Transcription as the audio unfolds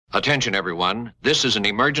Attention, everyone. This is an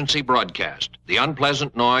emergency broadcast. The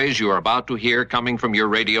unpleasant noise you are about to hear coming from your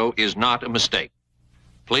radio is not a mistake.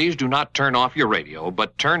 Please do not turn off your radio,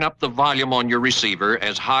 but turn up the volume on your receiver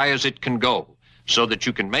as high as it can go, so that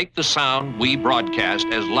you can make the sound we broadcast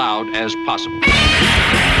as loud as possible.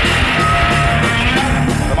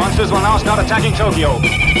 The monsters will now start attacking Tokyo.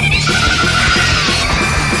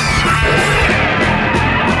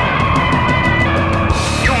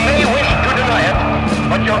 You may wish to deny it,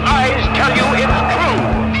 but your eyes tell you it's true.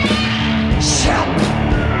 Shout!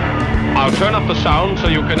 I'll turn up the sound so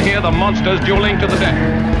you can hear the monsters dueling to the death.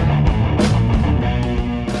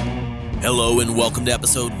 Hello and welcome to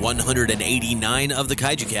episode 189 of the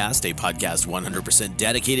Kaiju Cast, a podcast 100%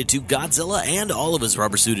 dedicated to Godzilla and all of his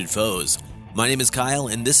rubber-suited foes. My name is Kyle,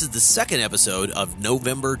 and this is the second episode of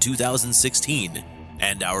November 2016,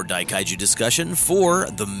 and our Daikaiju discussion for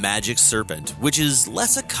The Magic Serpent, which is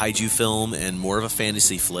less a kaiju film and more of a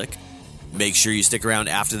fantasy flick. Make sure you stick around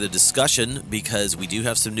after the discussion, because we do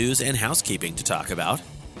have some news and housekeeping to talk about.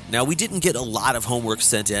 Now, we didn't get a lot of homework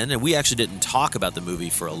sent in, and we actually didn't talk about the movie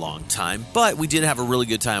for a long time, but we did have a really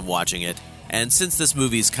good time watching it. And since this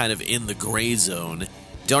movie is kind of in the gray zone,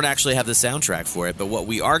 don't actually have the soundtrack for it, but what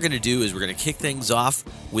we are going to do is we're going to kick things off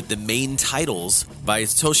with the main titles by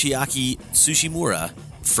Toshiaki Tsushimura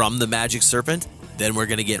from The Magic Serpent. Then we're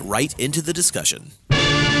going to get right into the discussion.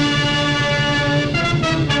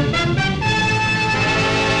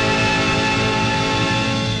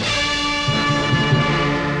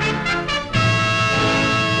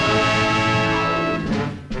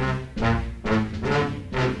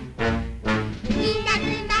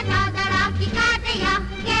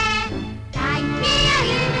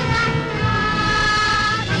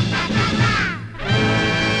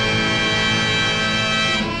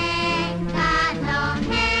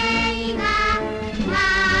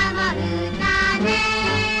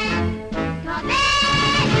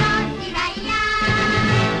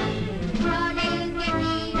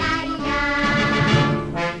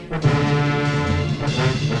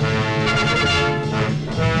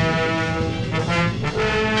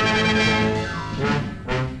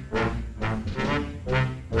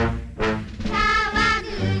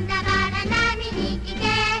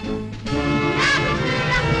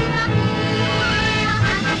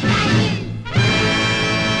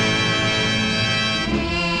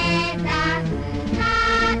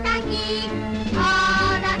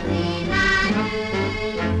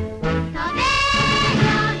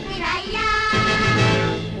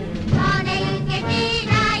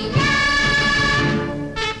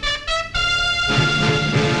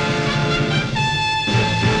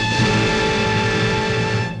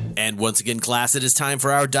 Once again, class, it is time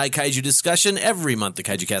for our Daikaiju discussion. Every month, the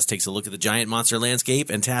Kaiju Cast takes a look at the giant monster landscape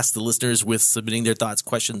and tasks the listeners with submitting their thoughts,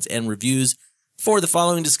 questions, and reviews for the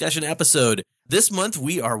following discussion episode. This month,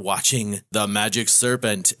 we are watching The Magic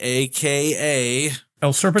Serpent, a.k.a.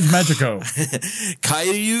 El Serpent Magico.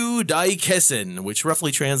 Kairyu Daikessen, which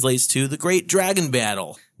roughly translates to The Great Dragon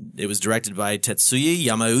Battle. It was directed by Tetsuya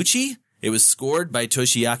Yamauchi. It was scored by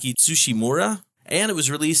Toshiaki Tsushimura. And it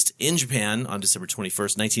was released in Japan on December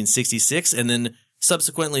 21st, 1966, and then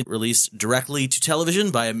subsequently released directly to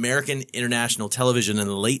television by American International Television in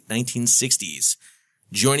the late 1960s.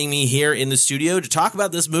 Joining me here in the studio to talk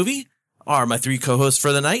about this movie are my three co-hosts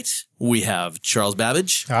for the night. We have Charles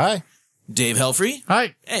Babbage. Hi. Dave Helfrey.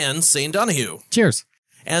 Hi. And Sane Donahue. Cheers.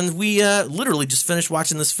 And we literally just finished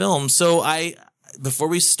watching this film. So before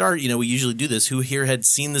we start, we usually do this. Who here had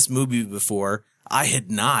seen this movie before? I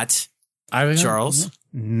had not. Charles?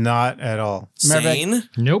 Not at all. Sane?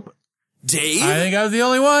 Nope. Dave? I think I was the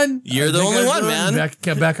only one. You're the only one, man.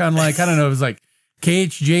 Back on I don't know, it was like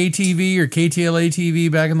KHJ TV or KTLA TV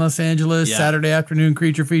back in Los Angeles, Yeah. Saturday afternoon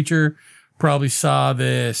creature feature. Probably saw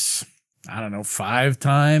this, 5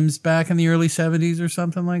 times back in the early 70s or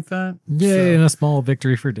something like that. Yay, and a small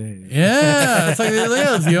victory for Dave. Yeah, it's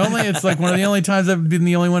like one of the only times I've been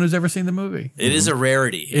the only one who's ever seen the movie. It is a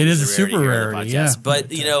rarity. It is a super here on the rarity, podcast. yeah.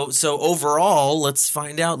 But, so overall, let's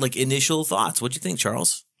find out, initial thoughts. What'd you think,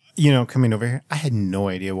 Charles? Coming over here, I had no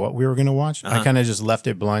idea what we were going to watch. I kind of just left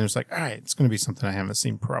it blind. It was like, all right, it's going to be something I haven't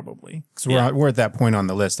seen probably. Because we're at that point on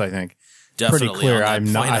the list, I think. Definitely pretty clear. I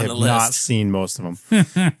have not seen most of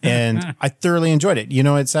them. And I thoroughly enjoyed it.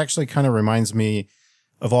 It's actually kind of reminds me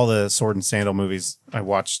of all the sword and sandal movies I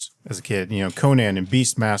watched as a kid, Conan and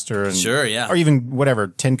Beastmaster and sure, yeah. Or even whatever,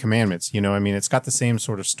 10 Commandments, it's got the same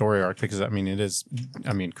sort of story arc because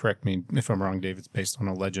correct me if I'm wrong, Dave, it's based on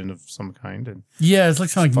a legend of some kind. And yeah, it's like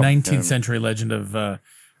some 19th century legend of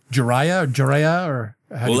Jiraiya, or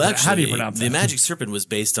how do you pronounce that? The Magic Serpent was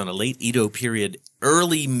based on a late Edo period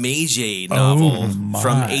early Meiji novel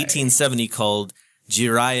from 1870 called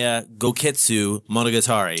Jiraiya Goketsu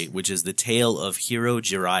Monogatari, which is the tale of hero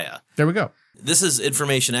Jiraiya. There we go. This is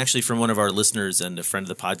information actually from one of our listeners and a friend of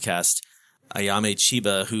the podcast, Ayame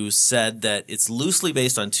Chiba, who said that it's loosely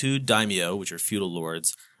based on two daimyo, which are feudal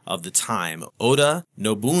lords of the time, Oda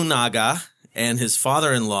Nobunaga and his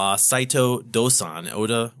father-in-law, Saito Dosan.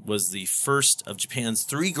 Oda was the first of Japan's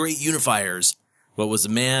three great unifiers, but was a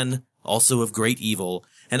man also of great evil,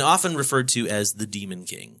 and often referred to as the Demon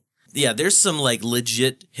King. Yeah, there's some like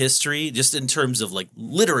legit history, just in terms of like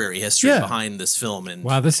literary history behind this film. And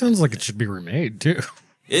wow, this sounds like it should be remade too.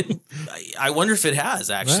 I wonder if it has,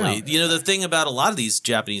 actually. Wow. You know, the thing about a lot of these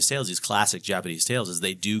Japanese tales, these classic Japanese tales, is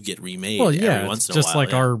they do get remade every once in a while. Just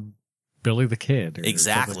like our Billy the Kid.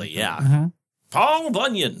 Exactly, yeah. Mm-hmm. Paul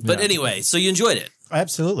Bunyan. But anyway, so you enjoyed it.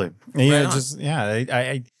 Absolutely.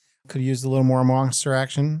 I could have used a little more monster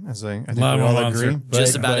action, as I think we all agree.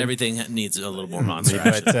 Just about everything needs a little more monster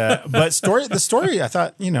action. But the story, I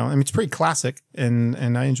thought, it's pretty classic,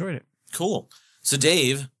 and I enjoyed it. Cool. So,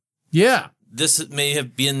 Dave. Yeah. This may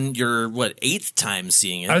have been your, 8th time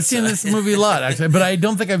seeing it? I've seen this movie a lot, actually, but I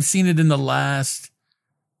don't think I've seen it in the last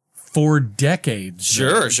 4 decades.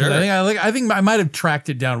 Sure. I think I might have tracked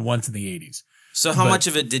it down once in the 80s. So how much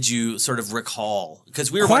of it did you sort of recall? Because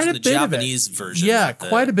we were watching the Japanese version. Yeah,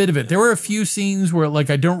 quite a bit of it. There were a few scenes where,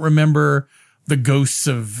 I don't remember the ghosts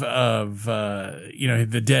of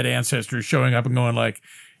the dead ancestors showing up and going like,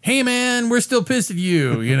 "Hey man, we're still pissed at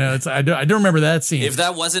you." I don't remember that scene. If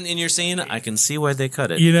that wasn't in your scene, I can see why they cut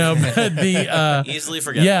it. But the easily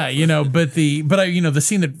forget. Yeah, the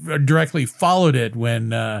scene that directly followed it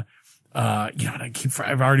when I've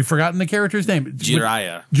already forgotten the character's name.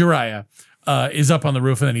 Jiraiya is up on the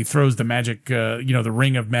roof, and then he throws the magic, the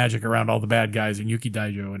ring of magic around all the bad guys and Yuki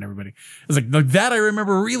Daijo and everybody. It's like that I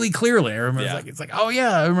remember really clearly. I remember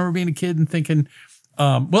I remember being a kid and thinking.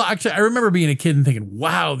 I remember being a kid and thinking,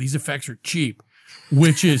 wow, these effects are cheap,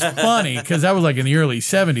 which is funny because that was in the early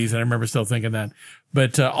 70s. And I remember still thinking that.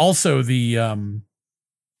 But also the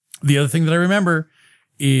other thing that I remember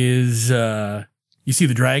is you see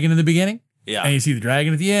the dragon in the beginning. Yeah. And you see the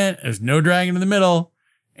dragon at the end. There's no dragon in the middle.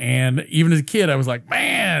 And even as a kid, I was like,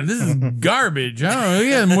 man, this is garbage. I don't know.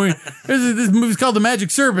 Yeah, this movie's called The Magic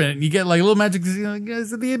Serpent. And you get a little magic at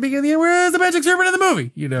the beginning. Where's the Magic Serpent in the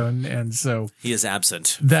movie? And so he is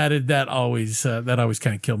absent. That always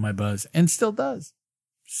kind of killed my buzz and still does.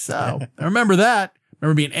 So I remember that. I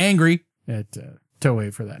remember being angry at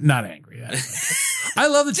Toei for that. Not angry. I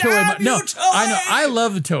love the Toei. I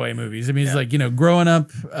love the Toei movies. I mean, it's growing up,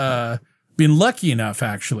 being lucky enough,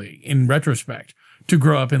 actually, in retrospect, to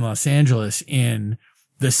grow up in Los Angeles in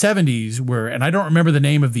the 70s and I don't remember the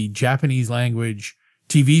name of the Japanese language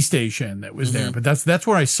TV station that was there, but that's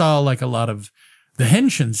where I saw a lot of the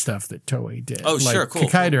henshin stuff that Toei did. Oh, sure. Cool.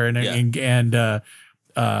 Kikaider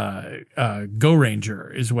and Go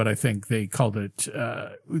Ranger is what I think they called it,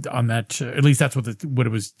 on that, at least that's what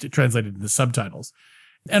it was translated in the subtitles,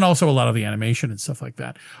 and also a lot of the animation and stuff like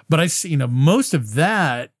that. But most of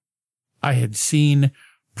that I had seen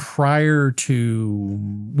prior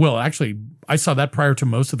to, I saw that prior to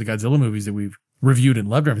most of the Godzilla movies that we've reviewed and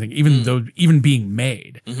loved and everything, even being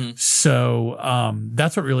made. Mm-hmm. So,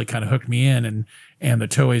 that's what really kind of hooked me in, and the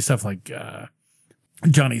Toei stuff like,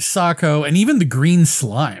 Johnny Sacco, and even The Green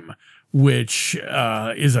Slime, which,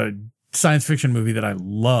 is a science fiction movie that I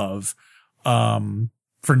love,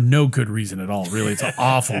 for no good reason at all. Really, it's an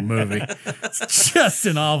awful movie. It's just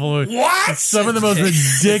an awful movie. What? It's some of the most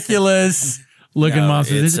ridiculous looking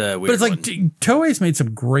monsters. But it's Toei's made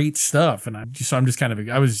some great stuff, and I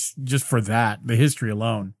was just for that, the history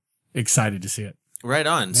alone, excited to see it. Right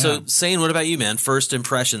on. Yeah. So, Sane, what about you, man? First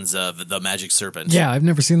impressions of The Magic Serpent. Yeah, I've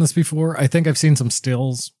never seen this before. I think I've seen some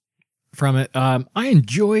stills from it. I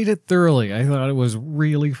enjoyed it thoroughly. I thought it was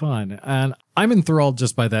really fun, and I'm enthralled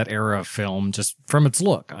just by that era of film, just from its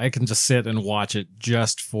look. I can just sit and watch it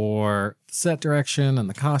just for the set direction and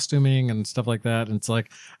the costuming and stuff like that. And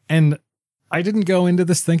and I didn't go into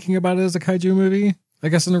this thinking about it as a kaiju movie, I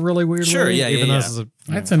guess, in a really weird way. Sure, yeah. I think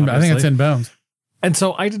it's in Bones. And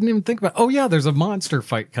so I didn't even think about, there's a monster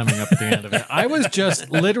fight coming up at the end of it. I was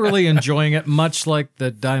just literally enjoying it, much like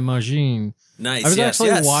the Daimajin. Nice. I was actually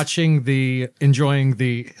enjoying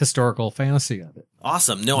the historical fantasy of it.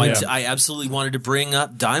 Awesome. No, yeah. I absolutely wanted to bring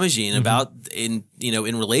up Daimajin about in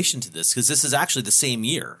relation to this, because this is actually the same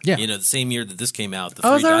year. Yeah. The same year that this came out. The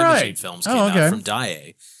 3 Daimajin films came out from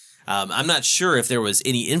Daiei. I'm not sure if there was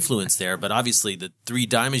any influence there, but obviously the 3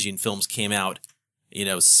 Daimajin films came out,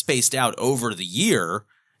 spaced out over the year.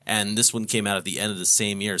 and this one came out at the end of the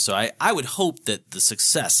same year. So I would hope that the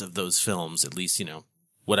success of those films, at least,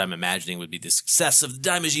 what I'm imagining would be the success of the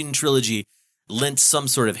Daimajin trilogy, lent some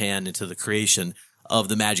sort of hand into the creation of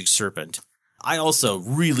the Magic Serpent. I also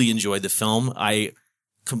really enjoyed the film. I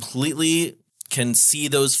completely can see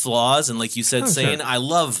those flaws, and like you said, Sane, sure. I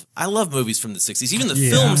love movies from the 60s, even the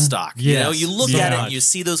film stock. Yes. You look at it and you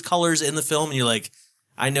see those colors in the film and you're like,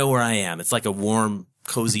 I know where I am. It's like a warm,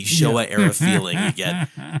 cozy Showa era feeling you get.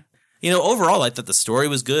 Overall, I thought the story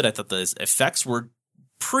was good. I thought the effects were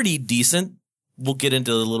pretty decent. We'll get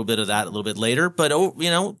into a little bit of that a little bit later, but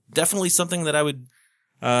definitely something that I would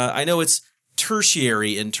I know it's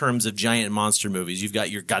tertiary in terms of giant monster movies. You've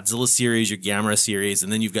got your Godzilla series, your Gamera series,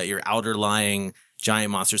 and then you've got your outerlying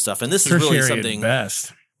giant monster stuff. And this is really something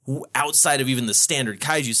best. Outside of even the standard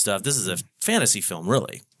kaiju stuff. This is a fantasy film,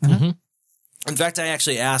 really. Mm-hmm. In fact, I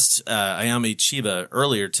actually asked Ayami Chiba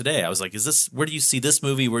earlier today. I was like, where do you see this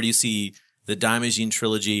movie? Where do you see the Daimajin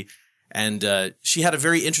trilogy? And she had a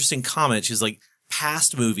very interesting comment. She's like,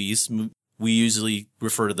 past movies, we usually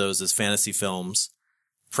refer to those as fantasy films.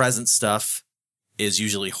 Present stuff is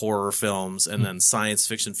usually horror films, and then science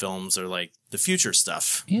fiction films are like the future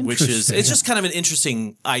stuff, which is, it's just kind of an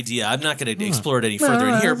interesting idea. I'm not going to explore it any further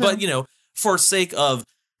in here, but for sake of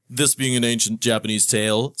this being an ancient Japanese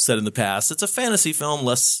tale set in the past, it's a fantasy film,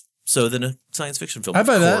 less so than a science fiction film, of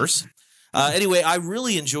course. Anyway, I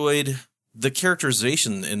really enjoyed the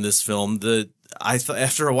characterization in this film.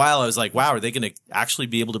 After a while, I was like, wow, are they going to actually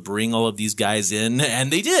be able to bring all of these guys in?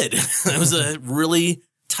 And they did. It was a really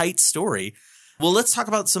tight story. Well, let's talk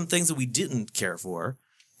about some things that we didn't care for.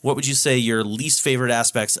 What would you say your least favorite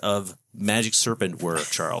aspects of Magic Serpent were,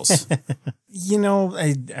 Charles?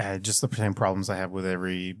 Just the same problems I have with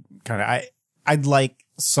every kind of, I'd like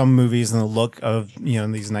some movies in the look of,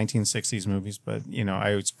 these 1960s movies, but, I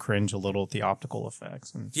always cringe a little at the optical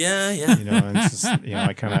effects. And, yeah. And it's just,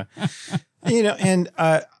 I kind of,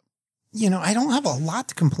 I don't have a lot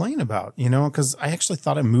to complain about, because I actually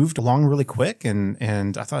thought it moved along really quick,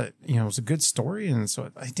 and I thought, it was a good story. And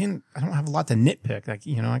so I don't have a lot to nitpick. Like,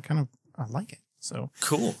 I like it. So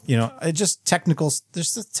cool. It just technical.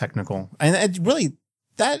 There's just technical. And it really,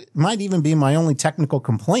 that might even be my only technical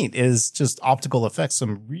complaint is just optical effects,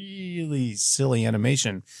 some really silly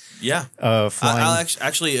animation. Yeah. Flying. I'll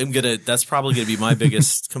actually, that's probably going to be my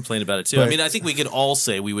biggest complaint about it too. But, I think we could all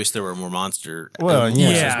say we wish there were more monster. More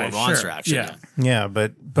monster action. Yeah.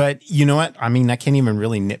 But you know what? I mean, I can't even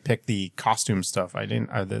really nitpick the costume stuff. I didn't,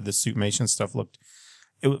 the suitmation stuff looked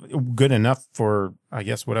good enough for, I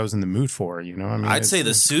guess, what I was in the mood for, I'd say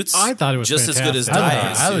the suits, I thought it was just fantastic. as good as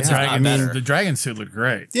Dai's. The dragon suit looked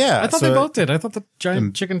great. Yeah. I thought they both did. I thought the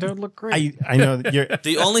giant chicken toad looked great. I know.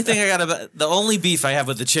 The only thing the only beef I have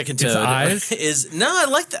with the chicken toad is, no, I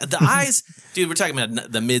like the eyes. Dude, we're talking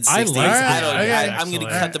about the mid-60s. I'm going to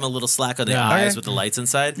cut them a little slack on the eyes with the lights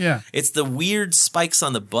inside. Yeah. It's the weird spikes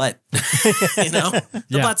on the butt. The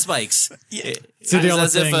butt spikes. Yeah. So it's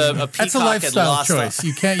as if a peacock that's a lifestyle had lost choice.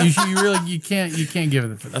 You can't give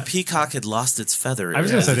it. A peacock had lost its feather. I was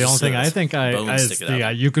going to say the only thing I think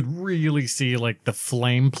you could really see like the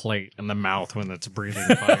flame plate in the mouth when it's breathing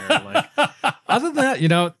fire. Other than that,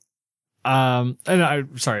 and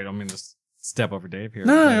sorry, I don't mean to step over Dave here.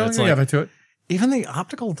 No, it's get into it. Even the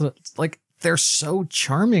optical, they're so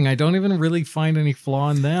charming. I don't even really find any flaw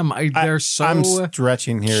in them. They're so I'm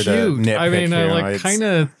stretching here cute. to nitpick. I mean, kind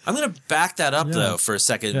of. I'm going to back that up though for a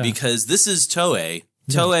second because this is Toei.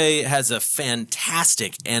 Toei has a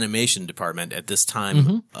fantastic animation department at this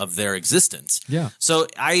time of their existence. Yeah. So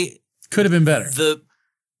could have been better.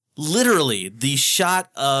 Literally the shot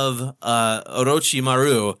of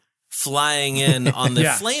Orochimaru flying in on the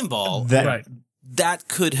flame ball. That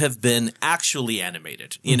could have been actually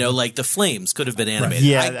animated. Like the flames could have been animated.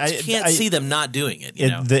 Yeah, I can't see them not doing it.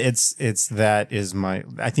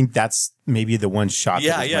 I think that's maybe the one shot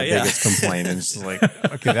that is my biggest complaint. And it's like,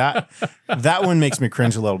 okay, that one makes me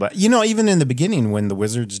cringe a little bit. Even in the beginning when the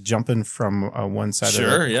wizard's jumping from one side of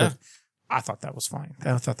the cliff, I thought that was fine.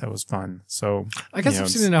 I thought that was fun. So I guess I've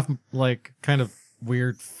seen enough kind of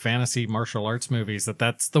weird fantasy martial arts movies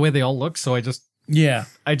that's the way they all look. So I just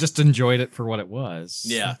enjoyed it for what it was.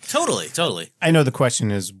 Yeah, totally. I know the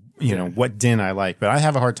question is, what didn't I like? But I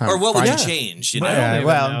have a hard time. Or what would you change? I don't even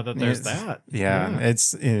know that there's that. Yeah,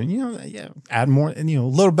 it's add more, a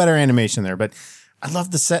little better animation there. But I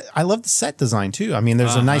love the set. I love the set design too. I mean,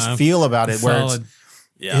 there's a nice feel about it where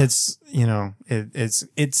it's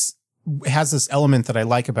it has this element that I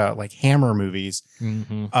like about like Hammer movies.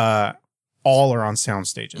 All are on sound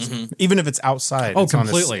stages, even if it's outside. Oh, it's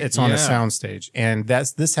completely. On a sound stage, and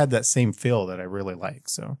this had that same feel that I really like.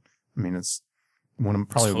 So, I mean, one of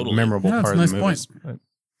probably Totally. memorable Yeah, part that's of a the nice movies.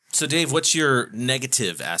 So, Dave, what's your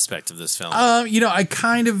negative aspect of this film? I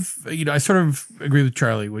kind of, I sort of agree with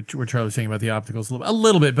Charlie, what Charlie was saying about the opticals a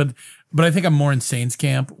little bit, but I think I'm more in Saints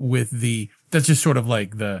camp with that's just sort of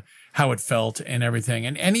like how it felt and everything.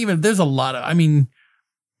 And even there's a lot of,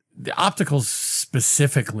 the opticals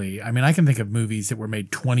specifically, I can think of movies that were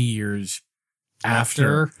made 20 years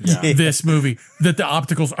after this movie that the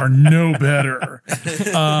opticals are no better. But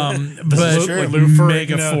true. like Lou Ferrigno.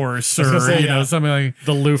 Megaforce I was gonna or, say, something like,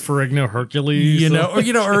 The Lou Ferrigno Hercules.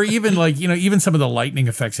 or even like, even some of the lightning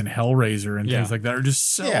effects in Hellraiser and Yeah. things like that are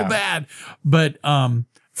just so Yeah. bad. But,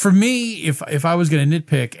 for me, if I was going to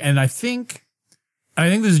nitpick, and I think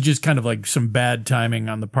this is just kind of like some bad timing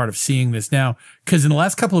on the part of seeing this now, because in the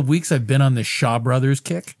last couple of weeks I've been on this Shaw Brothers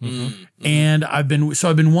kick, and I've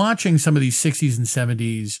been watching some of these 60s and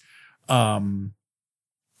 70s,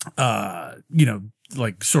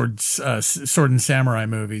 like sword and samurai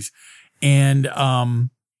movies, and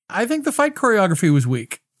I think the fight choreography was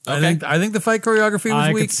weak. Okay. I think the fight choreography was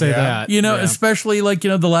I weak. could say that. Especially like,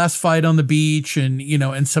 the last fight on the beach and,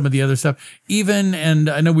 and some of the other stuff. And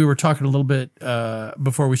I know we were talking a little bit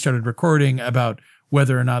before we started recording about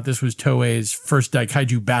whether or not this was Toei's first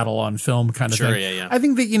Daikaiju battle on film kind of Sure, thing. yeah. I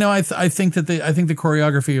think that, I think the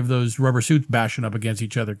choreography of those rubber suits bashing up against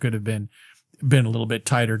each other could have been a little bit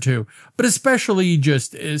tighter too. But especially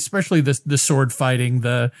the sword fighting,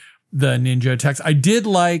 the ninja attacks. I did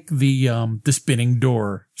like the spinning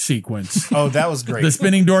door sequence. Oh, that was great. The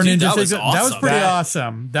spinning door Dude, ninja that was sequence. That was awesome. pretty That-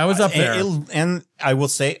 awesome. That was up there. And I will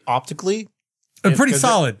say, optically, Pretty 'cause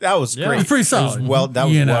solid. That was Yeah. great. It was pretty solid. That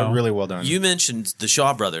was really well done. You mentioned the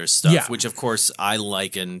Shaw Brothers stuff, Yeah. which of course I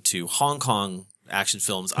liken to Hong Kong action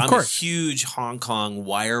films. I'm a course. huge Hong Kong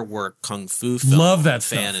wire work kung fu film Love that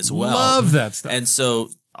fan stuff. as well. Love that stuff. And so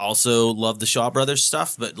also love the Shaw Brothers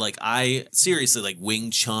stuff, but like I seriously like Wing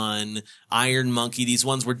Chun, Iron Monkey, these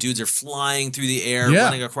ones where dudes are flying through the air, Yeah.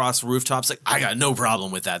 running across rooftops. Like I got no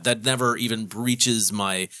problem with that. That never even breaches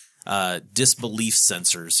my disbelief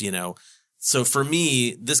sensors, So for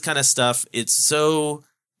me, this kind of stuff, it's so,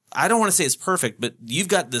 I don't want to say it's perfect, but you've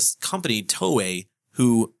got this company, Toei,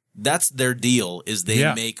 who that's their deal is they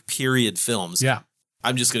Yeah. make period films. Yeah.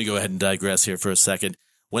 I'm just going to go ahead and digress here for a second.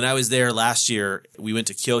 When I was there last year, we went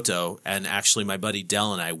to Kyoto, and actually my buddy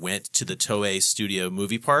Dell and I went to the Toei Studio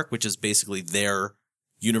Movie Park, which is basically their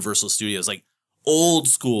Universal Studios, like old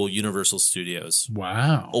school Universal Studios.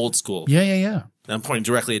 Wow. Old school. Yeah. I'm pointing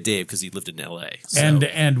directly at Dave because he lived in LA. So.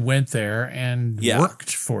 And went there and Yeah. worked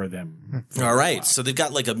for them. All right. So they've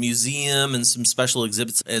got like a museum and some special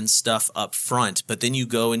exhibits and stuff up front, but then you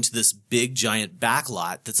go into this big giant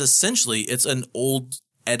backlot that's essentially, it's an old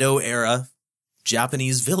Edo era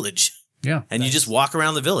Japanese village. Yeah. And you just walk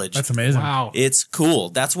around the village. That's amazing. Wow. It's cool.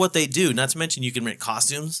 That's what they do. Not to mention you can rent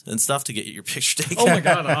costumes and stuff to get your picture taken. Oh my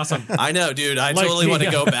God, awesome. I know, dude. I Like totally the, want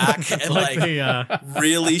to go back and like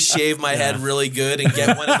really shave my head really good and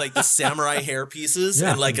get one of like the samurai hair pieces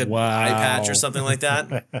and like a eye patch or something like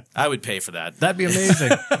that. I would pay for that. That'd be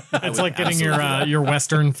amazing. It's like getting your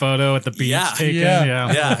Western photo at the beach Yeah. taken.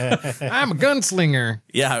 Yeah. Yeah. I'm a gunslinger.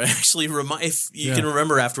 Yeah. Actually, if you can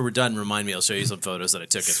remember after we're done, remind me. I'll show you some photos that I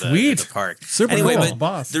took at Sweet. the park. Super anyway, cool. but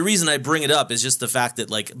Boss. the reason I bring it up is just the fact that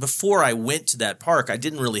like before I went to that park, I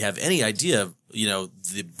didn't really have any idea of,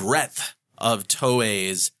 the breadth of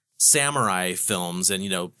Toei's samurai films and,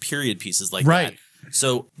 period pieces like Right. that.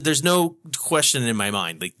 So there's no question in my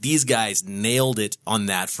mind, like these guys nailed it on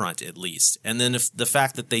that front at least. And then if the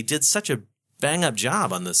fact that they did such a bang up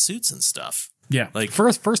job on the suits and stuff. Yeah. Like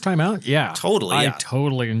First time out, yeah. Totally, I yeah.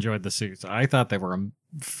 totally enjoyed the suits. I thought they were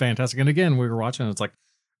fantastic. And again, we were watching, it's like,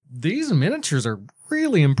 these miniatures are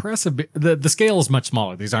really impressive. The scale is much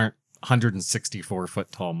smaller. These aren't 164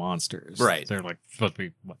 foot tall monsters. Right. They're like supposed to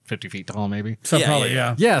be 50 feet tall, maybe. So Yeah, probably, yeah,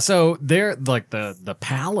 yeah. Yeah. So they're like the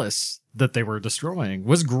palace that they were destroying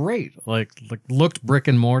was great. Like looked brick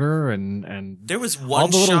and mortar and there was one all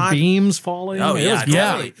the little shot. beams falling. Oh, It yeah, was great.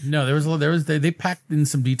 Yeah. Definitely. No, they packed in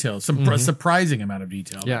some details, some surprising amount of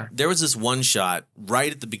detail. Yeah. There was this one shot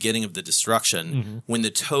right at the beginning of the destruction when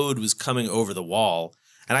the toad was coming over the wall.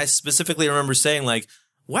 And I specifically remember saying like,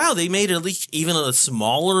 wow, they made at least even a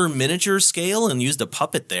smaller miniature scale and used a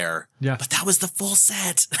puppet there. Yeah. But that was the full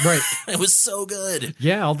set. Right. It was so good.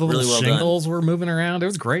 Yeah, all the Really little well done. shingles were moving around. It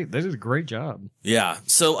was great. They did a great job. Yeah.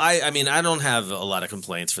 So I mean, I don't have a lot of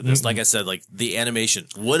complaints for this. Like I said, like the animation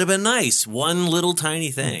would have been nice. One little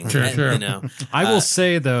tiny thing. Sure, And, sure. I will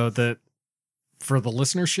say though that for the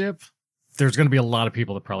listenership, there's going to be a lot of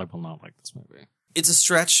people that probably will not like this movie. it's a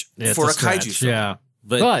stretch It's for a stretch, kaiju film. yeah.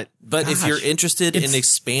 But if you're interested in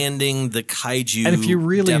expanding the kaiju, and if you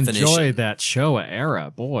really definition, enjoy that Showa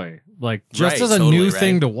era, boy, like just Right, as a totally, new right.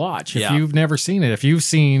 thing to watch, if Yeah. you've never seen it, if you've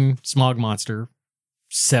seen Smog Monster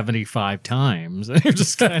 75 times and you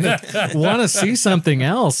just kind of want to see something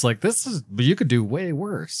else, like this is, but you could do way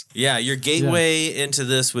worse. yeah, your gateway into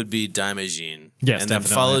this would be Daimajin. Yes, and then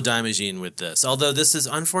definitely. follow Daimajin with this. Although this is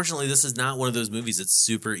not one of those movies that's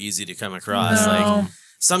super easy to come across. No. Like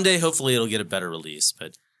someday, hopefully, it'll get a better release,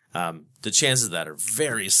 but the chances of that are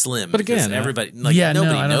very slim. But because again, everybody, like yeah,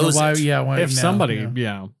 nobody no, I don't knows know why. it. Yeah, why, If no, somebody,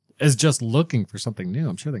 yeah. is just looking for something new,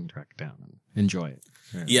 I'm sure they can track it down and enjoy it.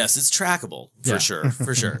 Yeah. Yes, it's trackable for Yeah. sure,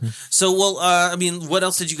 for sure. So, well, I mean, what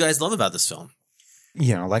else did you guys love about this film?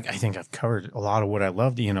 You know, like I think I've covered a lot of what I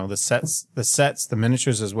loved. You know, the sets, the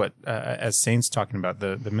miniatures is what, as Saint's talking about,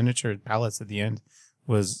 the miniature palettes at the end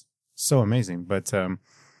was so amazing. But, you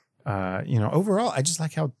know, overall, I just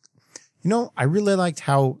like how, you know, I really liked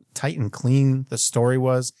how tight and clean the story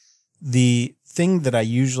was. The thing that I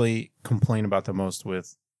usually complain about the most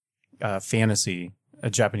with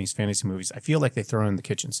Japanese fantasy movies, I feel like they throw in the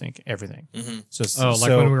kitchen sink everything. Mm-hmm. So,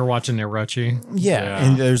 When we were watching Orochi. yeah,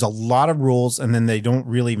 and there's a lot of rules, and then they don't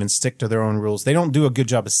really even stick to their own rules. They don't do a good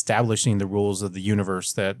job establishing the rules of the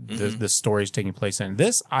universe that the story is taking place in.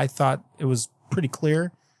 This, I thought it was pretty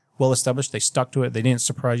clear, well established. They stuck to it. They didn't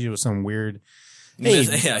surprise you with some weird. Hey,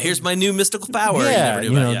 Yeah, here's my new mystical power. yeah, you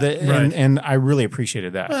never knew about. the- and I really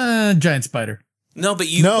appreciated that. Giant spider. No, but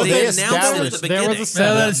you No, they they announced it at established- the there was beginning. a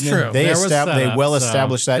setup. that's true. They There was setup, well so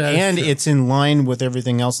established that, that is and true. it's in line with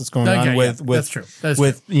everything else that's going Okay, on yeah, with that's true. That's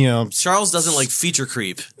with you know. Charles doesn't like feature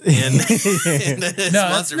creep in his No,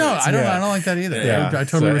 monster no, movies. I don't. Yeah. I don't like that either. Yeah, I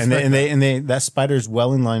totally so, respect and they that spider's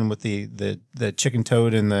well in line with the chicken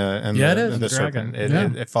toad and the Yeah, it the, is. the The serpent.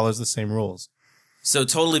 dragon. It follows the same rules. So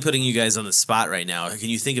totally putting you guys on the spot right now. Can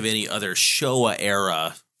you think of any other Showa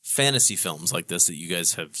era fantasy films like this that you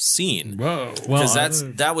guys have seen? Whoa. Because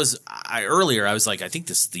that was earlier. I was like, I think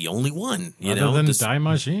this is the only one. You Other know, than This-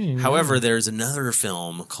 Daimajin. However, there's another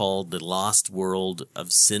film called The Lost World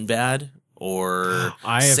of Sinbad or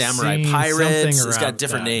I have Samurai seen Pirates. something It's got around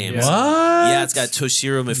different that, names. yeah. What? Yeah, it's got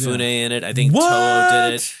Toshiro Mifune in it. I think What? Toho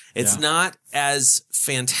did it. It's Yeah. not as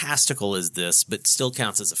fantastical as this, but still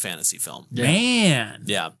counts as a fantasy film. Man.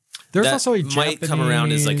 Yeah. There's That also a might come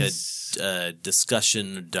around as like a Japanese-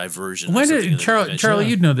 discussion diversion. When or something did of that Charlie? nature.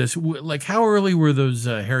 You'd know this. Like, how early were those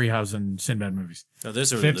Harryhausen Sinbad movies? No,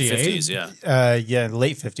 those are 58? the 50s, yeah. Yeah,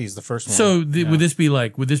 late 50s, the first one. So would this be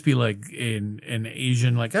like in an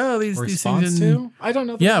Asian like these response things? In, to? I don't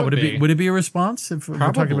know. That yeah, would it be a response if we're talking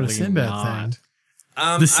about a Probably Sinbad not. thing?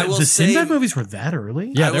 I The will Sinbad say, movies were that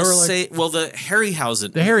early? Yeah, I they will were like- say, well, the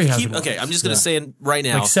Harryhausen. The Harryhausen Okay, ones, I'm just going to yeah. say it right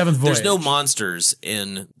now. Like Seventh There's no Voyage. monsters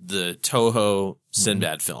in the Toho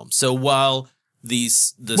Sinbad film. So while the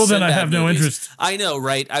Well, then I Sinbad have no movies- interest. I know,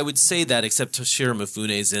 right? I would say that, except Toshiro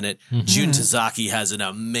Mifune's in it. Jun Tazaki has an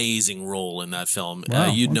amazing role in that film. Wow,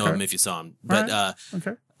 You'd know okay. him if you saw him. But Right.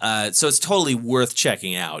 Okay. so it's totally worth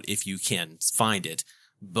checking out if you can find it.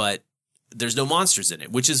 But there's no monsters in it,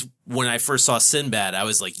 which is when I first saw Sinbad, I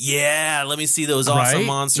was like, yeah, let me see those awesome Right?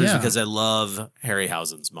 monsters Yeah. because I love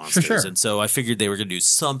Harryhausen's monsters. sure. And so I figured they were going to do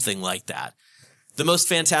something like that. The most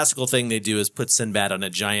fantastical thing they do is put Sinbad on a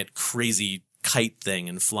giant crazy kite thing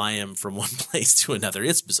and fly him from one place to another.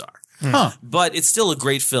 It's bizarre. Huh. But it's still a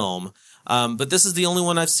great film. But this is the only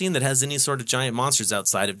one I've seen that has any sort of giant monsters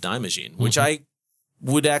outside of Daimajin, which I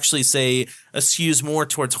would actually say eschews more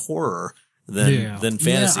towards horror than fantasy.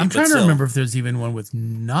 Yeah, I'm but trying to still. remember if there's even one with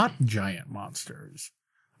not giant monsters.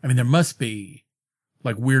 I mean, there must be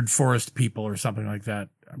like weird forest people or something like that.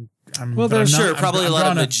 Well, but I'm there's not- Sure, I'm- probably I'm a lot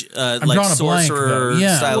drawing of I'm like drawing a blank, sorcerer though.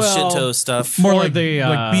 Yeah. style Well, Shinto stuff. more Or like the,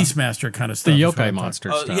 like Beastmaster kind of stuff. the is what yokai I'm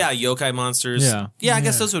monster Oh, stuff. yeah, yokai monsters. Yeah. I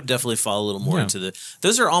guess those would definitely fall a little more Yeah. into the.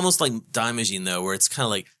 Those are almost like Daimajin though, where it's kind of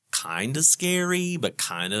like kind of scary, but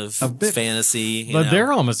kind of A bit. fantasy. You But know?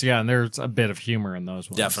 they're almost, and there's a bit of humor in those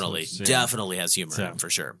ones. definitely, So, yeah. definitely has humor in them for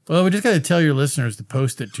sure. Well, we just got to tell your listeners to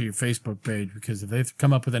post it to your Facebook page because if they've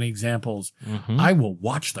come up with any examples, I will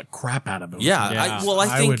watch the crap out of them. Yeah, Yeah.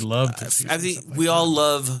 I think would love to. See I think something we like all that.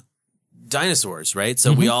 love dinosaurs, right?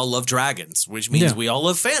 So we all love dragons, which means Yeah. we all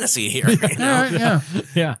love fantasy here. You know? All right, yeah.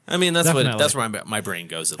 Yeah. I mean, that's Definitely. where my brain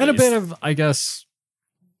goes. At And a least. bit of, I guess,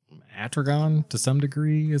 Atragon to some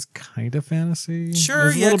degree is kind of fantasy. Sure,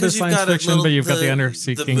 There's a yeah, little bit of because you've science got fiction, but you've got the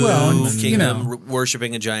undersea the kingdom. Well, Moo and- you kingdom know.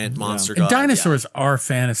 worshiping a giant monster And god. dinosaurs are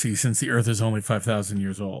fantasy since the Earth is only 5,000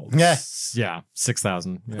 years old. yeah, Yeah,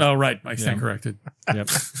 6,000. Yeah. Oh, right. I stand corrected. Yep.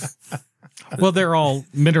 Well, they're all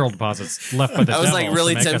mineral deposits left by the I was devil like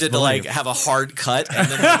really to make us tempted to like believe. have a hard cut, and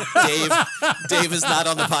then Dave is not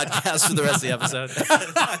on the podcast for the rest of the episode.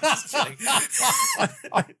 Just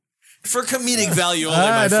kidding. For comedic value only,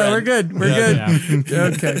 my friend. we're good. We're good. Yeah.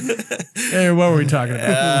 Okay. Hey, what were we talking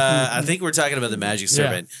about? I think we're talking about the Magic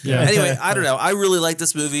Serpent. Yeah. Anyway, I don't know. I really like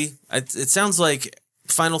this movie. It sounds like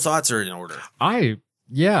final thoughts are in order. The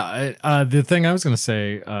thing I was going to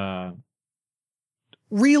say,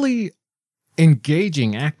 really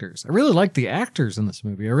engaging actors. I really liked the actors in this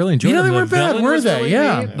movie. I really enjoyed them. They The weren't bad, villain were was they? really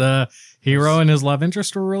Yeah. neat. The hero and his love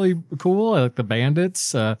interest were really cool. I like the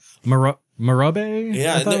bandits. Morobe,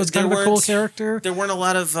 Yeah, I thought was kind of a cool character. There weren't a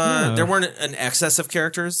lot of there weren't an excess of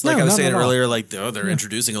characters. Like No, I was not saying at all. earlier, like they're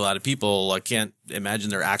introducing a lot of people. I can't imagine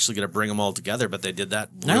they're actually going to bring them all together, but they did that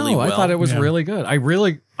really well. I thought it was really good.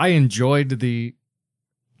 I enjoyed the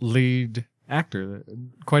lead actor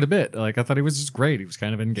quite a bit. Like I thought he was just great. He was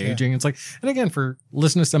kind of engaging. It's like, and again, for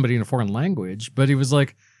listening to somebody in a foreign language, but he was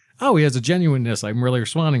like, oh, he has a genuineness I'm really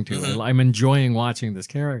responding to. Mm-hmm. I'm enjoying watching this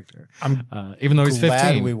character. Even though he's glad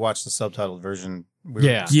 15. we watched the subtitled version.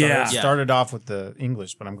 Started off with the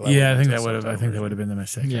English, but I'm glad. Yeah, I think that would have been the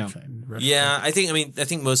mistake. Yeah. actually. Yeah, I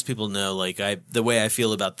think most people know. Like the way I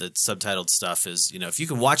feel about the subtitled stuff is, if you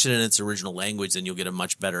can watch it in its original language, then you'll get a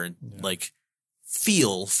much better like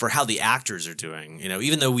feel for how the actors are doing.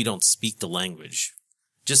 Even though we don't speak the language,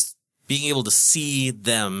 just being able to see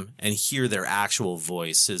them and hear their actual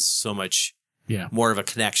voice is so much more of a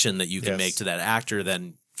connection that you can make to that actor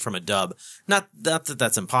than from a dub. Not that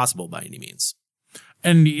that's impossible by any means.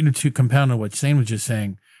 And to compound on what Shane was just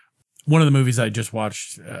saying, one of the movies I just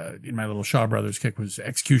watched in my little Shaw Brothers kick was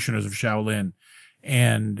Executioners of Shaolin,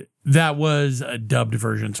 and that was a dubbed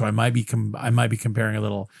version. So I might be comparing a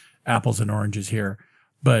little apples and oranges here.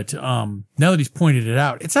 But now that he's pointed it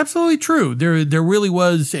out, it's absolutely true. There really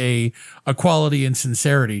was a quality and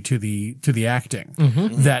sincerity to the acting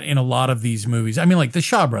that in a lot of these movies. I mean, like the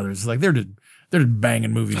Shaw Brothers, like they're just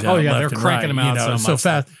banging movies out. Oh yeah, left they're and cranking right, them out so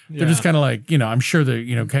fast. Yeah. They're just kind of like, I'm sure they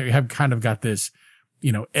have kind of got this,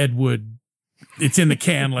 Ed Wood, it's in the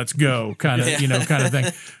can, let's go kind of thing.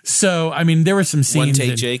 So I mean, there were some scenes. One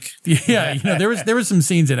take, Jake. Yeah, there was some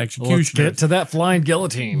scenes in Execution. Let's get to that flying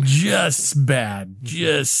guillotine. Just bad,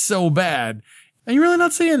 just so bad, and you're really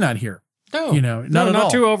not seeing that here. No, not at all.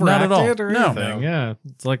 too overacted Not at all. or No. anything. Yeah,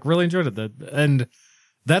 it's like really enjoyed it. And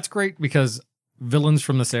that's great because villains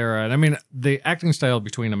from this era, and I mean, the acting style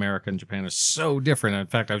between America and Japan is so different. In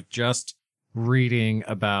fact, I was just reading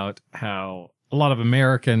about how a lot of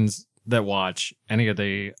Americans that watch any of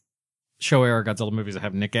the Showa era Godzilla movies that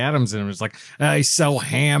have Nick Adams in them is like, he's so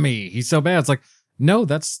hammy, he's so bad. It's like, no,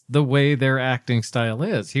 that's the way their acting style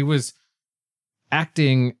is. He was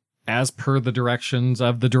acting as per the directions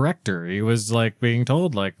of the director. He was like being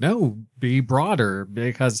told, like, no, be broader,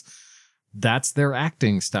 because that's their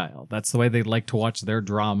acting style. That's the way they like to watch their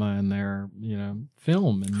drama and their,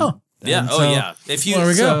 film. And, Yeah. and Yeah.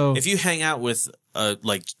 If you hang out with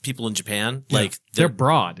like people in Japan, like they're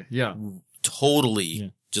broad. Yeah.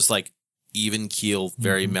 Totally just like even keel,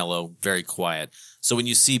 very mellow, very quiet. So when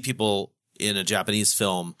you see people in a Japanese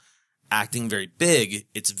film acting very big,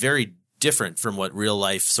 it's very different from what real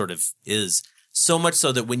life sort of is. So much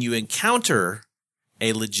so that when you encounter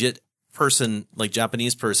a legit person, like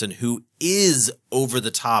Japanese person, who is over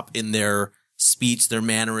the top in their speech, their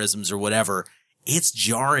mannerisms or whatever, it's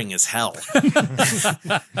jarring as hell.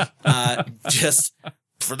 Just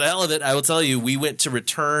for the hell of it, I will tell you, we went to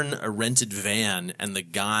return a rented van, and the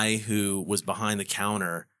guy who was behind the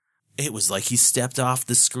counter, it was like he stepped off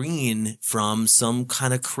the screen from some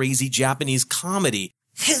kind of crazy Japanese comedy.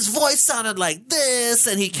 His voice sounded like this,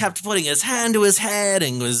 and he kept putting his hand to his head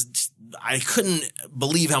and I couldn't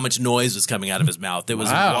believe how much noise was coming out of his mouth. It was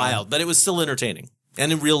wild, but it was still entertaining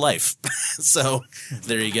and in real life. So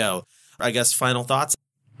there you go. I guess final thoughts.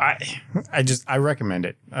 I recommend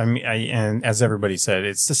it. I mean, and as everybody said,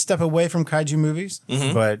 it's a step away from kaiju movies,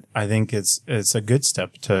 but I think it's a good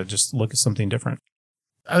step to just look at something different.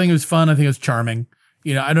 I think it was fun. I think it was charming.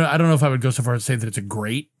 I don't know if I would go so far as to say that it's a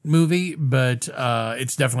great movie, but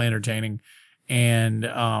it's definitely entertaining. And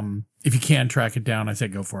if you can track it down, I say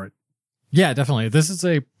go for it. Yeah, definitely. This is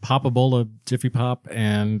a Pop-A-Bola Jiffy Pop,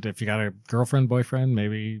 and if you got a girlfriend, boyfriend,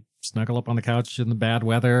 maybe snuggle up on the couch in the bad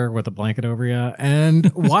weather with a blanket over you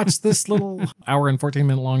and watch this little hour and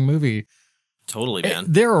 14-minute long movie. Totally, man.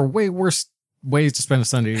 There are way worse ways to spend a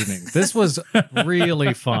Sunday evening. This was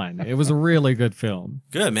really fun. It was a really good film.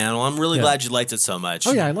 Good, man. Well, I'm really glad you liked it so much.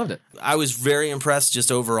 Oh, yeah, I loved it. I was very impressed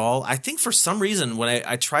just overall. I think for some reason, when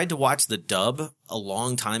I tried to watch the dub a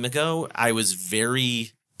long time ago, I was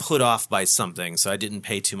very put off by something, so I didn't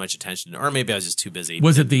pay too much attention, or maybe I was just too busy.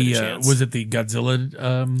 Was it the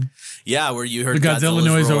Godzilla? Yeah, where you heard the Godzilla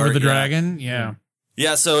noise roar, over the dragon. Yeah.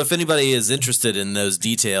 Yeah, so if anybody is interested in those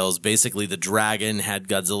details, basically the dragon had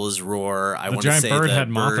Godzilla's roar. I want to say bird the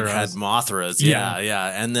had bird had Mothra's. Yeah.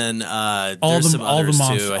 And then there's some others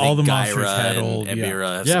too. I think the Gyra monsters had and old.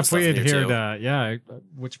 Ebirah have Yeah, some if stuff we had in here, heard, too.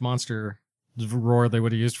 which monster roar they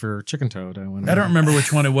would have used for Chicken Toad. I don't remember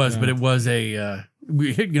which one it was, but it was a.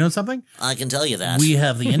 You know something? I can tell you that. We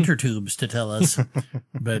have the intertubes to tell us.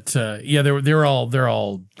 But they're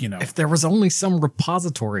all, you know. If there was only some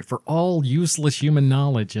repository for all useless human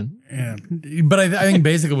knowledge. But I think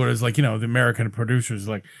basically what it was like, you know, the American producers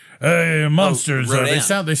like, hey, monsters. They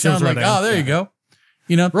sound like, Rodan. Oh, there you go.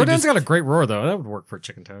 You know, Rodan's got a great roar, though. That would work for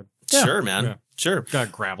Chicken Toad. Yeah. Sure, man. Yeah. Sure. Got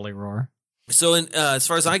a gravelly roar. So as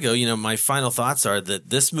far as I go, you know, my final thoughts are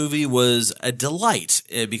that this movie was a delight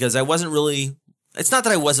because I wasn't really... It's not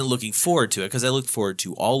that I wasn't looking forward to it, because I looked forward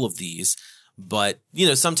to all of these. But, you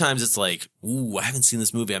know, sometimes it's like, ooh, I haven't seen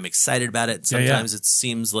this movie. I'm excited about it. Sometimes it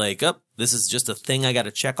seems like, this is just a thing I got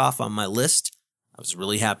to check off on my list. I was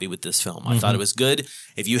really happy with this film. I thought it was good.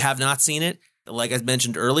 If you have not seen it, like I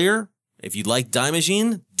mentioned earlier, if you like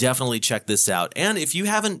Daimajin, definitely check this out. And if you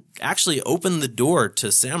haven't actually opened the door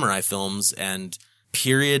to samurai films and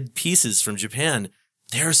period pieces from Japan,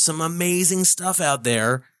 there's some amazing stuff out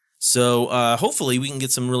there. So hopefully we can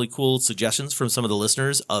get some really cool suggestions from some of the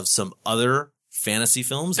listeners of some other fantasy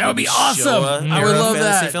films. That would be awesome. I would love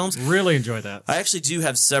that. Films. Really enjoy that. I actually do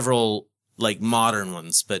have several like modern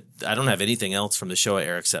ones, but I don't have anything else from the Showa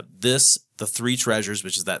era except this, The Three Treasures,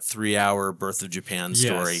 which is that 3-hour Birth of Japan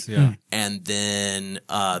story, and then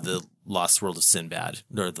the Lost World of Sinbad.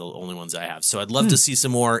 They're the only ones I have. So I'd love to see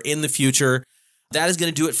some more in the future. That is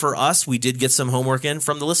going to do it for us. We did get some homework in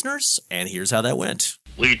from the listeners, and here's how that went.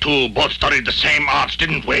 We two both studied the same arts,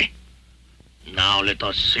 didn't we? Now let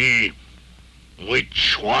us see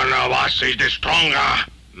which one of us is the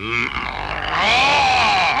stronger.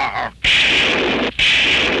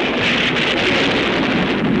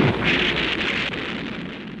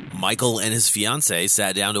 Michael and his fiancée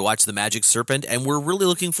sat down to watch The Magic Serpent and were really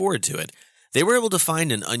looking forward to it. They were able to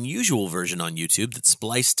find an unusual version on YouTube that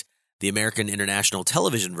spliced the American International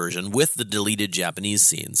Television version with the deleted Japanese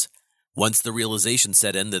scenes. Once the realization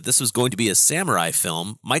set in that this was going to be a samurai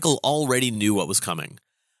film, Michael already knew what was coming.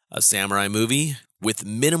 A samurai movie with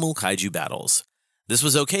minimal kaiju battles. This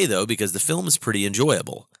was okay, though, because the film is pretty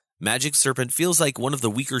enjoyable. Magic Serpent feels like one of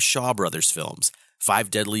the weaker Shaw Brothers films. Five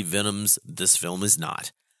Deadly Venoms, this film is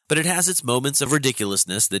not. But it has its moments of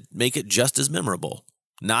ridiculousness that make it just as memorable.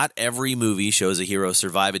 Not every movie shows a hero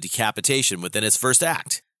survive a decapitation within its first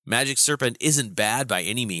act. Magic Serpent isn't bad by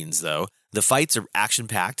any means, though. The fights are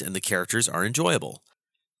action-packed and the characters are enjoyable.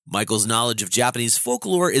 Michael's knowledge of Japanese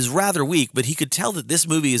folklore is rather weak, but he could tell that this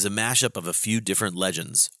movie is a mashup of a few different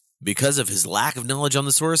legends. Because of his lack of knowledge on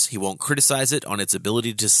the source, he won't criticize it on its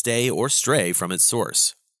ability to stay or stray from its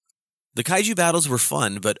source. The kaiju battles were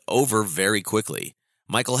fun, but over very quickly.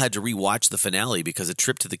 Michael had to re-watch the finale because a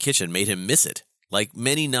trip to the kitchen made him miss it. Like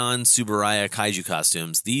many non-Tsuburaya kaiju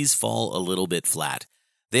costumes, these fall a little bit flat.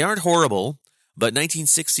 They aren't horrible, but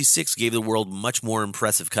 1966 gave the world much more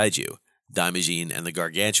impressive kaiju. Daimajin and the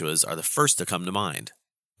Gargantuas are the first to come to mind.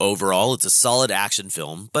 Overall, it's a solid action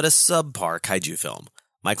film, but a subpar kaiju film.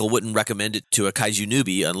 Michael wouldn't recommend it to a kaiju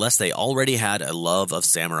newbie unless they already had a love of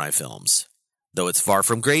samurai films. Though it's far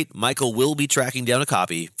from great, Michael will be tracking down a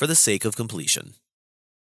copy for the sake of completion.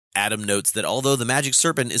 Adam notes that although The Magic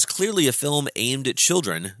Serpent is clearly a film aimed at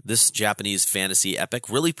children, this Japanese fantasy epic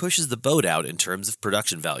really pushes the boat out in terms of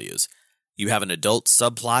production values. You have an adult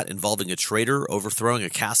subplot involving a traitor overthrowing a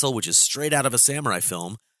castle which is straight out of a samurai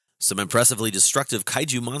film, some impressively destructive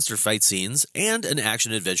kaiju monster fight scenes, and an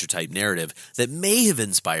action-adventure type narrative that may have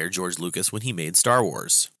inspired George Lucas when he made Star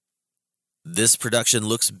Wars. This production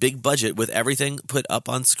looks big budget with everything put up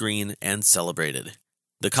on screen and celebrated.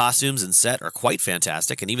 The costumes and set are quite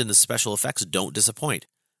fantastic, and even the special effects don't disappoint.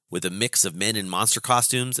 With a mix of men in monster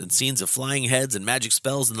costumes and scenes of flying heads and magic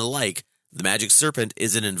spells and the like, The Magic Serpent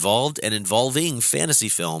is an involved and involving fantasy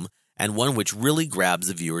film, and one which really grabs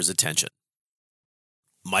the viewer's attention.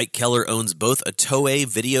 Mike Keller owns both a Toei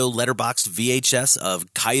video letterboxed VHS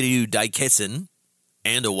of Kairyu Daikessen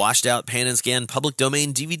and a washed-out pan-and-scan public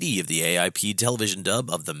domain DVD of the AIP television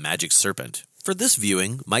dub of The Magic Serpent. For this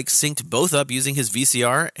viewing, Mike synced both up using his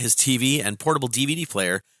VCR, his TV, and portable DVD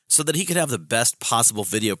player so that he could have the best possible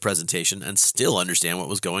video presentation and still understand what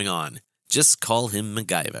was going on. Just call him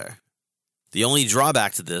MacGyver. The only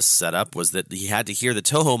drawback to this setup was that he had to hear the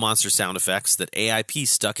Toho monster sound effects that AIP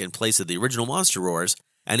stuck in place of the original monster roars,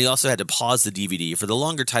 And he also had to pause the DVD for the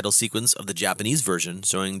longer title sequence of the Japanese version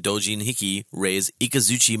showing Dojin Hiki raise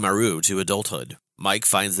Ikazuchi Maru to adulthood. Mike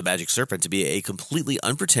finds The Magic Serpent to be a completely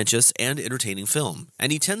unpretentious and entertaining film,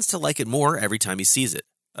 and he tends to like it more every time he sees it.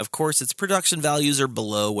 Of course, its production values are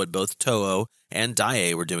below what both Toho and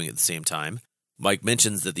Daiei were doing at the same time. Mike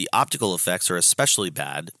mentions that the optical effects are especially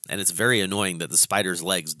bad, and it's very annoying that the spider's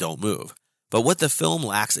legs don't move. But what the film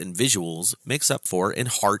lacks in visuals makes up for in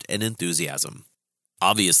heart and enthusiasm.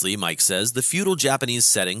 Obviously, Mike says, the feudal Japanese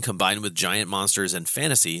setting combined with giant monsters and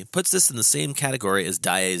fantasy puts this in the same category as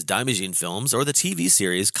Daiei's Daimajin films or the TV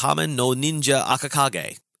series Kamen no Ninja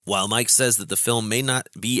Akakage. While Mike says that the film may not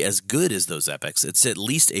be as good as those epics, it's at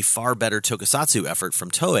least a far better tokusatsu effort from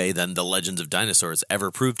Toei than The Legends of Dinosaurs ever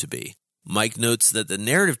proved to be. Mike notes that the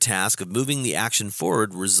narrative task of moving the action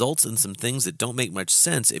forward results in some things that don't make much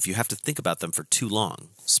sense if you have to think about them for too long.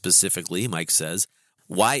 Specifically, Mike says,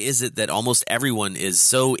 why is it that almost everyone is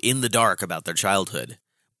so in the dark about their childhood,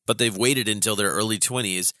 but they've waited until their early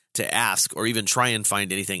 20s to ask or even try and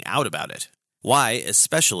find anything out about it? Why,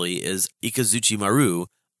 especially, is Ikazuchi Maru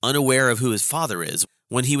unaware of who his father is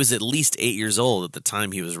when he was at least 8 years old at the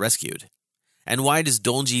time he was rescued? And why does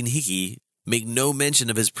Dojin Hiki make no mention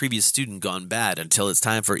of his previous student gone bad until it's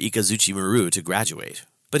time for Ikazuchi Maru to graduate?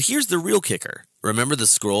 But here's the real kicker. Remember the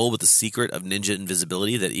scroll with the secret of ninja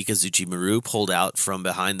invisibility that Ikazuchi Maru pulled out from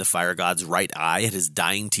behind the fire god's right eye at his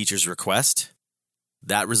dying teacher's request?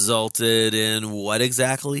 That resulted in what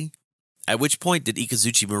exactly? At which point did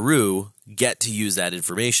Ikazuchi Maru get to use that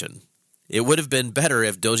information? It would have been better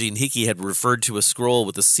if Dojin Hiki had referred to a scroll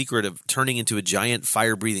with the secret of turning into a giant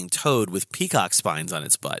fire-breathing toad with peacock spines on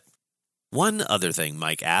its butt. One other thing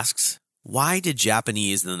Mike asks, why did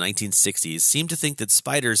Japanese in the 1960s seem to think that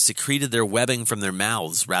spiders secreted their webbing from their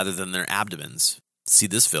mouths rather than their abdomens? See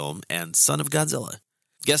this film and Son of Godzilla.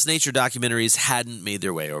 Guess nature documentaries hadn't made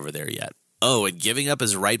their way over there yet. Oh, and giving up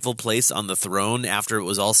his rightful place on the throne after it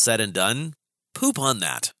was all said and done? Poop on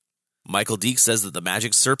that. Michael Deek says that The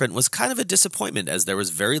Magic Serpent was kind of a disappointment as there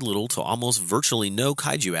was very little to almost virtually no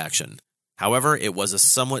kaiju action. However, it was a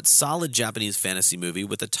somewhat solid Japanese fantasy movie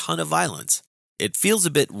with a ton of violence. It feels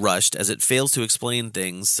a bit rushed as it fails to explain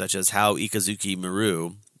things such as how Ikazuchi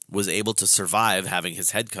Maru was able to survive having his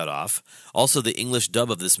head cut off. Also, the English dub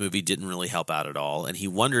of this movie didn't really help out at all, and he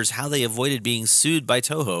wonders how they avoided being sued by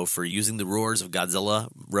Toho for using the roars of Godzilla,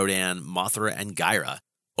 Rodan, Mothra, and Gaira.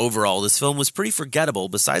 Overall, this film was pretty forgettable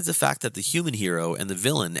besides the fact that the human hero and the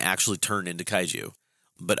villain actually turned into kaiju.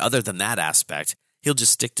 But other than that aspect, he'll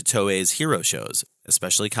just stick to Toei's hero shows,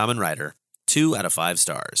 especially Kamen Rider. 2 out of 5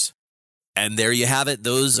 stars. And there you have it.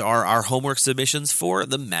 Those are our homework submissions for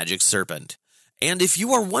The Magic Serpent. And if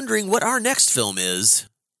you are wondering what our next film is,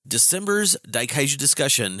 December's Daikaiju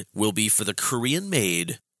discussion will be for the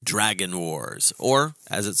Korean-made Dragon Wars, or,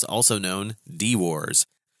 as it's also known, D-Wars.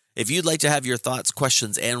 If you'd like to have your thoughts,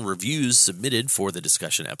 questions, and reviews submitted for the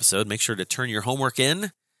discussion episode, make sure to turn your homework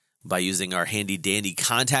in by using our handy-dandy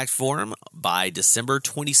contact form by December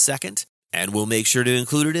 22nd, and we'll make sure to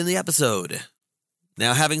include it in the episode.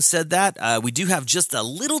 Now, having said that, we do have just a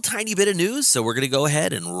little tiny bit of news, so we're going to go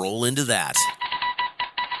ahead and roll into that.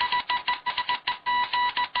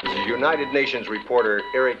 This is United Nations reporter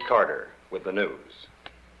Eric Carter with the news.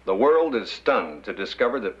 The world is stunned to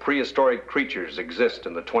discover that prehistoric creatures exist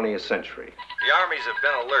in the 20th century. The armies have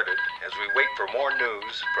been alerted as we wait for more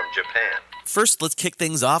news from Japan. First, let's kick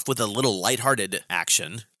things off with a little lighthearted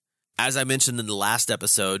action. As I mentioned in the last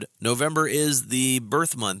episode, November is the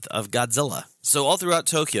birth month of Godzilla. So all throughout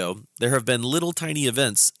Tokyo, there have been little tiny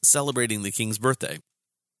events celebrating the king's birthday.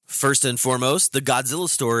 First and foremost, the Godzilla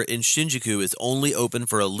store in Shinjuku is only open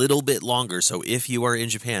for a little bit longer, so if you are in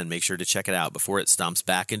Japan, make sure to check it out before it stomps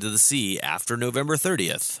back into the sea after November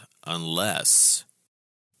 30th. Unless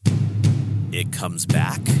it comes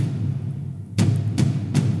back.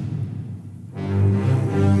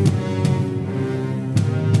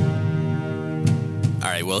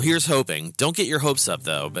 Alright, well, here's hoping. Don't get your hopes up,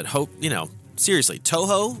 though, but hope, seriously,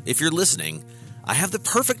 Toho, if you're listening, I have the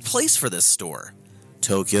perfect place for this store.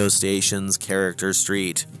 Tokyo Station's Character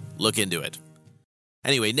Street. Look into it.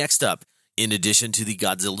 Anyway, next up, in addition to the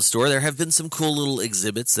Godzilla store, there have been some cool little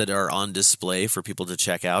exhibits that are on display for people to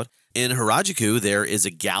check out. In Harajuku, there is a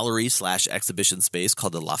gallery/exhibition space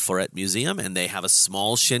called the La Forêt Museum, and they have a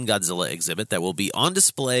small Shin Godzilla exhibit that will be on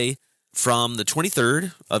display from the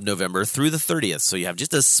 23rd of November through the 30th. So you have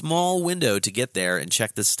just a small window to get there and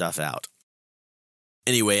check this stuff out.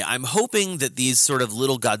 Anyway, I'm hoping that these sort of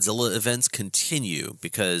little Godzilla events continue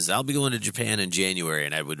because I'll be going to Japan in January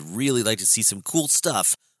and I would really like to see some cool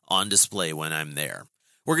stuff on display when I'm there.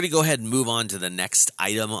 We're going to go ahead and move on to the next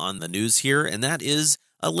item on the news here, and that is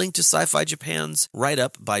a link to Sci-Fi Japan's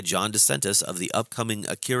write-up by John DeSantis of the upcoming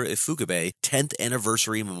Akira Ifukube 10th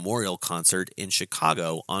Anniversary Memorial Concert in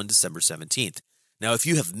Chicago on December 17th. Now, if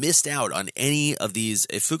you have missed out on any of these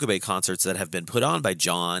Ifukube concerts that have been put on by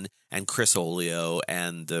John and Chris Olio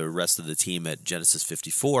and the rest of the team at Genesis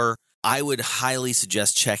 54, I would highly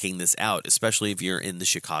suggest checking this out, especially if you're in the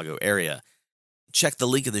Chicago area. Check the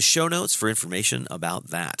link in the show notes for information about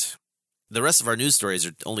that. The rest of our news stories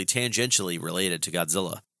are only tangentially related to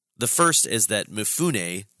Godzilla. The first is that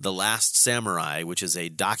Mifune, The Last Samurai, which is a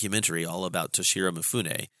documentary all about Toshiro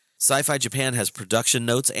Mifune, Sci-Fi Japan has production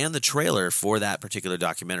notes and the trailer for that particular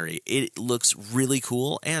documentary. It looks really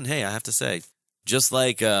cool, and hey, I have to say, just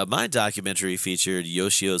like my documentary featured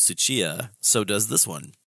Yoshio Tsuchiya, so does this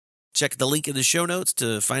one. Check the link in the show notes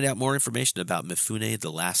to find out more information about Mifune,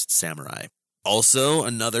 The Last Samurai. Also,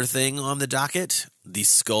 another thing on the docket, the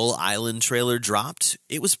Skull Island trailer dropped.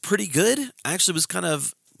 It was pretty good. I actually was kind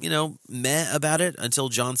of, meh about it until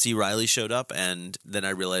John C. Reilly showed up, and then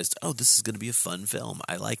I realized, oh, this is going to be a fun film.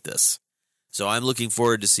 I like this. So I'm looking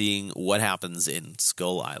forward to seeing what happens in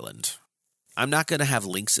Skull Island. I'm not going to have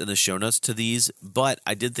links in the show notes to these, but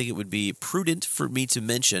I did think it would be prudent for me to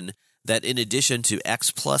mention that in addition to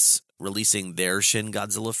X Plus releasing their Shin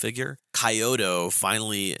Godzilla figure, Kyoto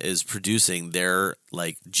finally is producing their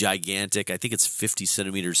gigantic, I think it's 50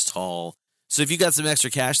 centimeters tall. So if you got some extra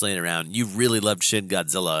cash laying around, you really loved Shin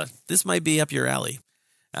Godzilla, this might be up your alley.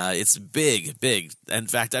 It's big. In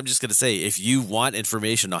fact, I'm just going to say, if you want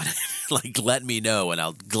information on it, let me know, and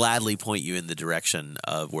I'll gladly point you in the direction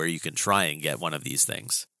of where you can try and get one of these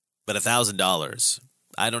things. But $1,000,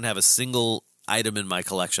 I don't have a single item in my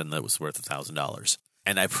collection that was worth $1,000,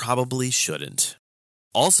 and I probably shouldn't.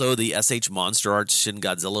 Also, the SH Monster Arts Shin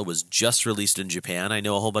Godzilla was just released in Japan. I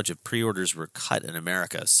know a whole bunch of pre-orders were cut in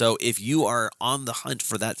America, so if you are on the hunt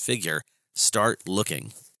for that figure, start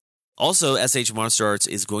looking. Also, SH Monster Arts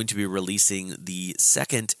is going to be releasing the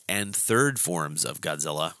second and third forms of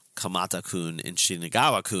Godzilla, Kamata-kun and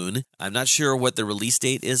Shinagawa-kun. I'm not sure what the release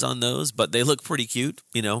date is on those, but they look pretty cute.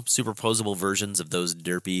 Superposable versions of those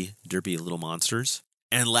derpy little monsters.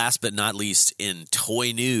 And last but not least, in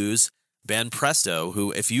toy news, Banpresto,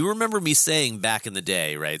 who, if you remember me saying back in the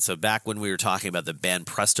day, right? So back when we were talking about the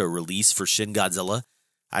Banpresto release for Shin Godzilla,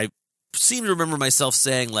 I seem to remember myself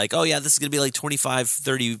saying oh yeah, this is going to be like $25,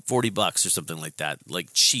 $30, $40 or something like that,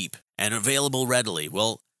 cheap and available readily.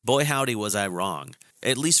 Well, boy howdy was I wrong.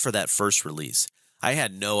 At least for that first release. I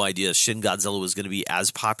had no idea Shin Godzilla was going to be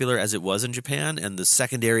as popular as it was in Japan, and the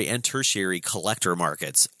secondary and tertiary collector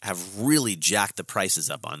markets have really jacked the prices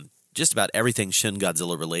up on just about everything Shin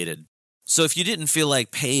Godzilla related. So if you didn't feel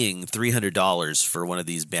like paying $300 for one of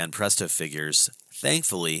these Banpresto figures,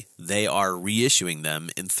 thankfully, they are reissuing them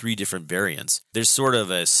in 3 different variants. There's sort of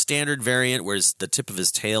a standard variant where the tip of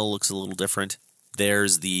his tail looks a little different.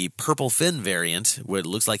 There's the purple fin variant, where it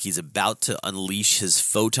looks like he's about to unleash his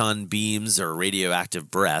photon beams or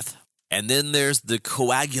radioactive breath. And then there's the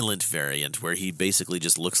coagulant variant, where he basically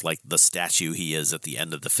just looks like the statue he is at the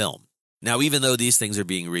end of the film. Now, even though these things are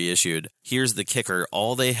being reissued, here's the kicker.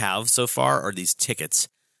 All they have so far are these tickets.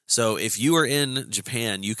 So if you are in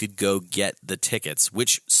Japan, you could go get the tickets,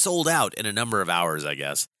 which sold out in a number of hours, I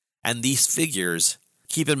guess. And these figures...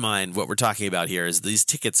 Keep in mind, what we're talking about here is these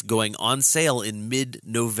tickets going on sale in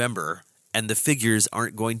mid-November, and the figures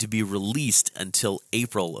aren't going to be released until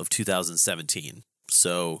April of 2017.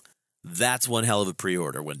 So that's one hell of a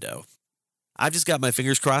pre-order window. I've just got my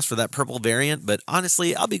fingers crossed for that purple variant, but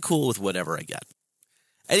honestly, I'll be cool with whatever I get.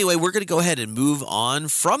 Anyway, we're going to go ahead and move on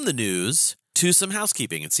from the news to some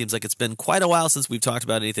housekeeping. It seems like it's been quite a while since we've talked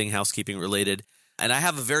about anything housekeeping related. And I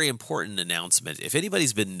have a very important announcement. If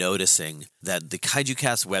anybody's been noticing that the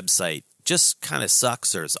KaijuCast website just kind of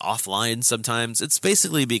sucks or is offline sometimes, it's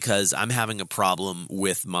basically because I'm having a problem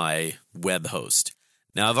with my web host.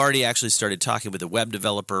 Now, I've already actually started talking with a web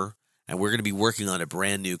developer, and we're going to be working on a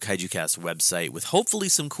brand new KaijuCast website with hopefully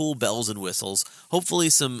some cool bells and whistles,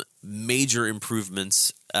 hopefully some major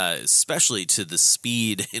improvements, especially to the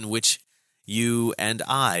speed in which you and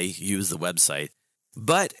I use the website.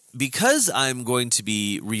 But because I'm going to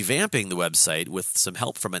be revamping the website with some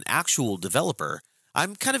help from an actual developer,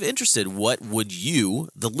 I'm kind of interested, what would you,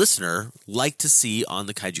 the listener, like to see on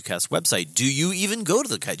the KaijuCast website? Do you even go to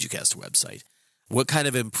the KaijuCast website? What kind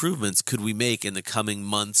of improvements could we make in the coming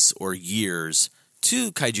months or years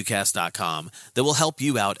to KaijuCast.com that will help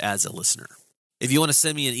you out as a listener? If you want to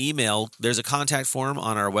send me an email, there's a contact form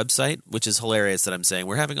on our website, which is hilarious that I'm saying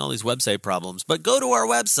we're having all these website problems, but go to our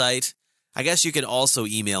website. I guess you can also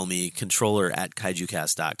email me,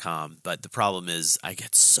 controller@kaijucast.com, but the problem is I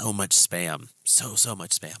get so much spam, so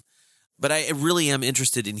much spam. But I really am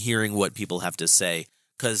interested in hearing what people have to say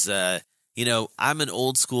because, I'm an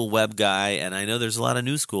old school web guy, and I know there's a lot of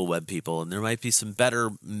new school web people, and there might be some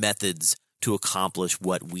better methods to accomplish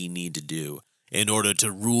what we need to do in order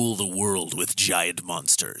to rule the world with giant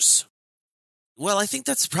monsters. Well, I think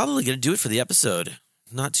that's probably going to do it for the episode.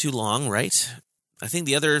 Not too long, right? I think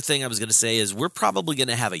the other thing I was going to say is we're probably going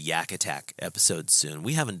to have a Yak Attack episode soon.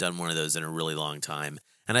 We haven't done one of those in a really long time,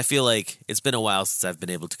 and I feel like it's been a while since I've been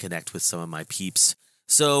able to connect with some of my peeps.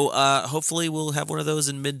 So hopefully we'll have one of those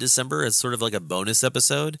in mid-December as sort of like a bonus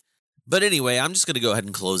episode. But anyway, I'm just going to go ahead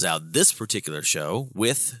and close out this particular show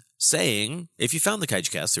with saying, if you found the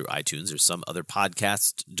KaijuCast through iTunes or some other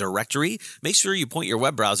podcast directory, make sure you point your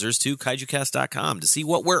web browsers to KaijuCast.com to see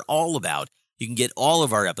what we're all about. You can get all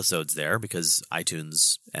of our episodes there because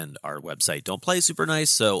iTunes and our website don't play super nice,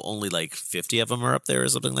 so only like 50 of them are up there or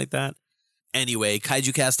something like that. Anyway,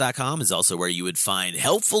 KaijuCast.com is also where you would find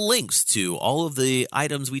helpful links to all of the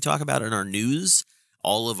items we talk about in our news,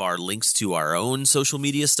 all of our links to our own social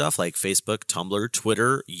media stuff like Facebook, Tumblr,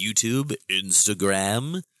 Twitter, YouTube,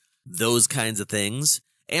 Instagram, those kinds of things,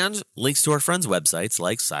 and links to our friends' websites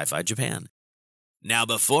like Sci-Fi Japan. Now,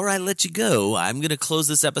 before I let you go, I'm going to close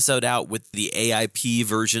this episode out with the AIP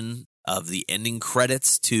version of the ending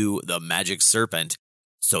credits to The Magic Serpent.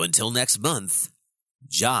 So until next month,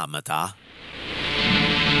 Ja Mata.